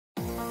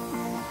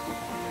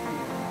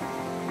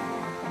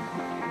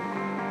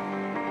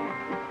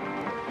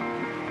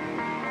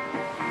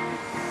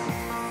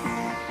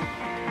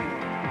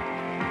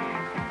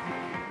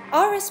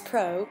RS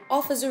Pro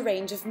offers a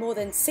range of more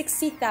than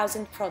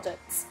 60,000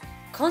 products,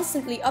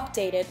 constantly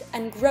updated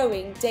and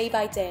growing day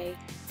by day,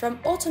 from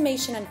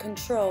automation and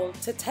control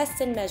to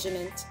test and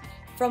measurement.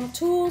 From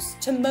tools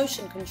to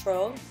motion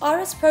control,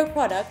 RS Pro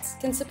products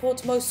can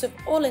support most of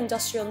all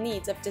industrial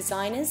needs of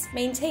designers,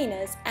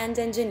 maintainers, and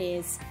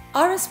engineers.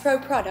 RS Pro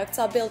products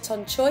are built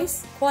on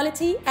choice,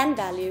 quality, and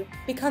value,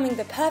 becoming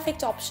the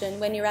perfect option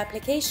when your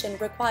application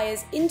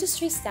requires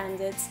industry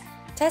standards,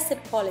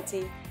 tested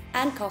quality,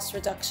 and cost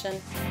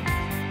reduction.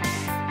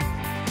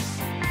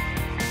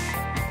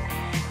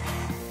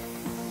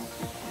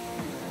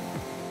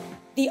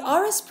 The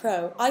RS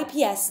Pro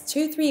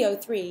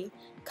IPS-2303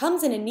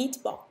 comes in a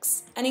neat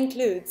box and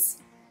includes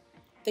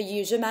the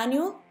user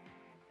manual,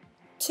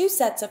 2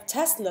 sets of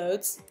test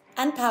loads,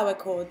 and power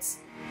cords.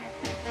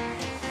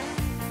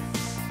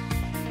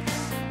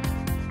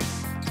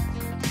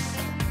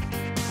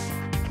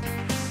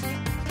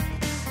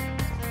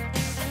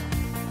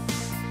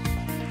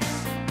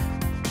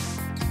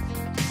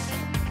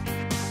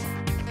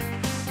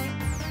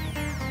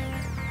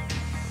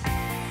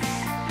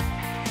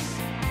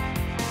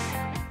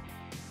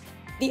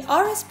 The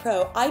RS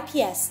Pro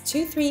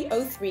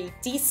IPS-2303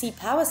 DC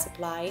power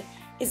supply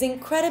is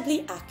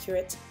incredibly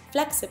accurate,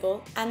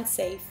 flexible, and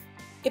safe.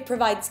 It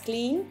provides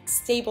clean,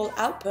 stable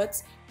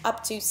outputs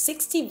up to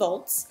 60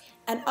 volts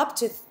and up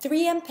to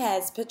 3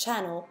 amperes per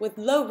channel with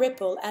low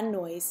ripple and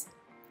noise.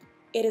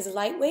 It is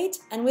lightweight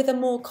and with a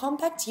more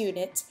compact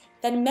unit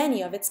than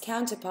many of its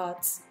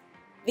counterparts.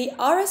 The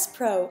RS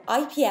Pro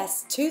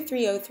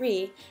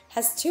IPS-2303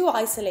 has 2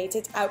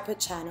 isolated output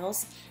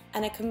channels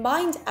and a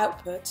combined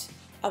output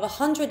of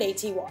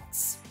 180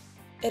 watts.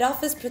 It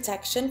offers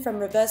protection from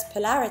reverse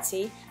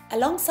polarity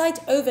alongside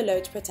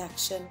overload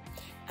protection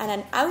and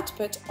an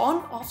output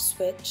on-off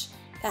switch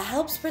that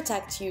helps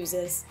protect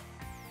users.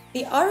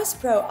 The RS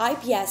Pro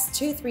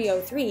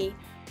IPS-2303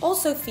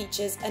 also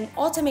features an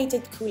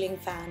automated cooling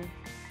fan.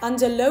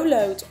 Under low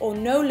load or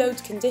no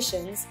load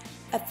conditions,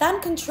 a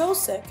fan control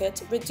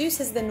circuit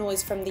reduces the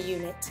noise from the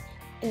unit,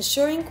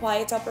 ensuring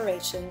quiet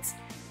operations.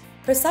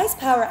 Precise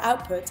power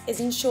output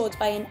is ensured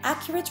by an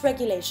accurate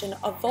regulation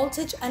of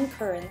voltage and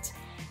current,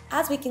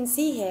 as we can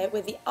see here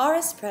with the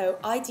RS Pro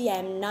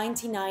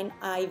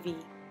IDM99IV,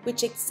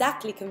 which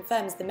exactly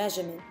confirms the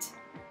measurement.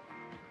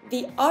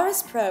 The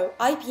RS Pro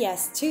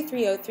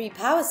IPS-2303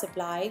 power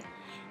supply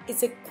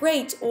is a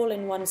great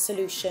all-in-one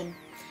solution,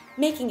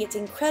 making it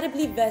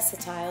incredibly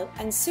versatile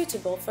and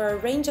suitable for a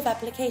range of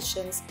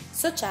applications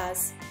such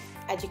as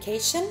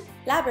education,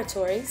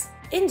 laboratories,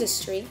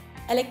 industry,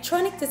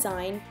 electronic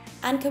design,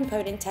 and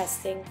component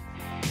testing.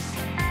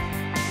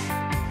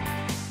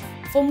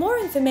 For more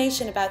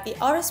information about the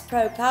RS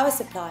Pro power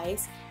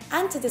supplies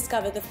and to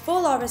discover the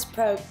full RS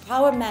Pro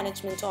power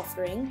management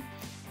offering,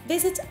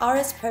 visit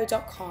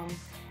rspro.com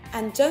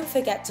and don't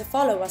forget to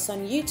follow us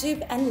on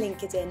YouTube and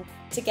LinkedIn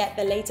to get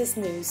the latest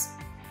news.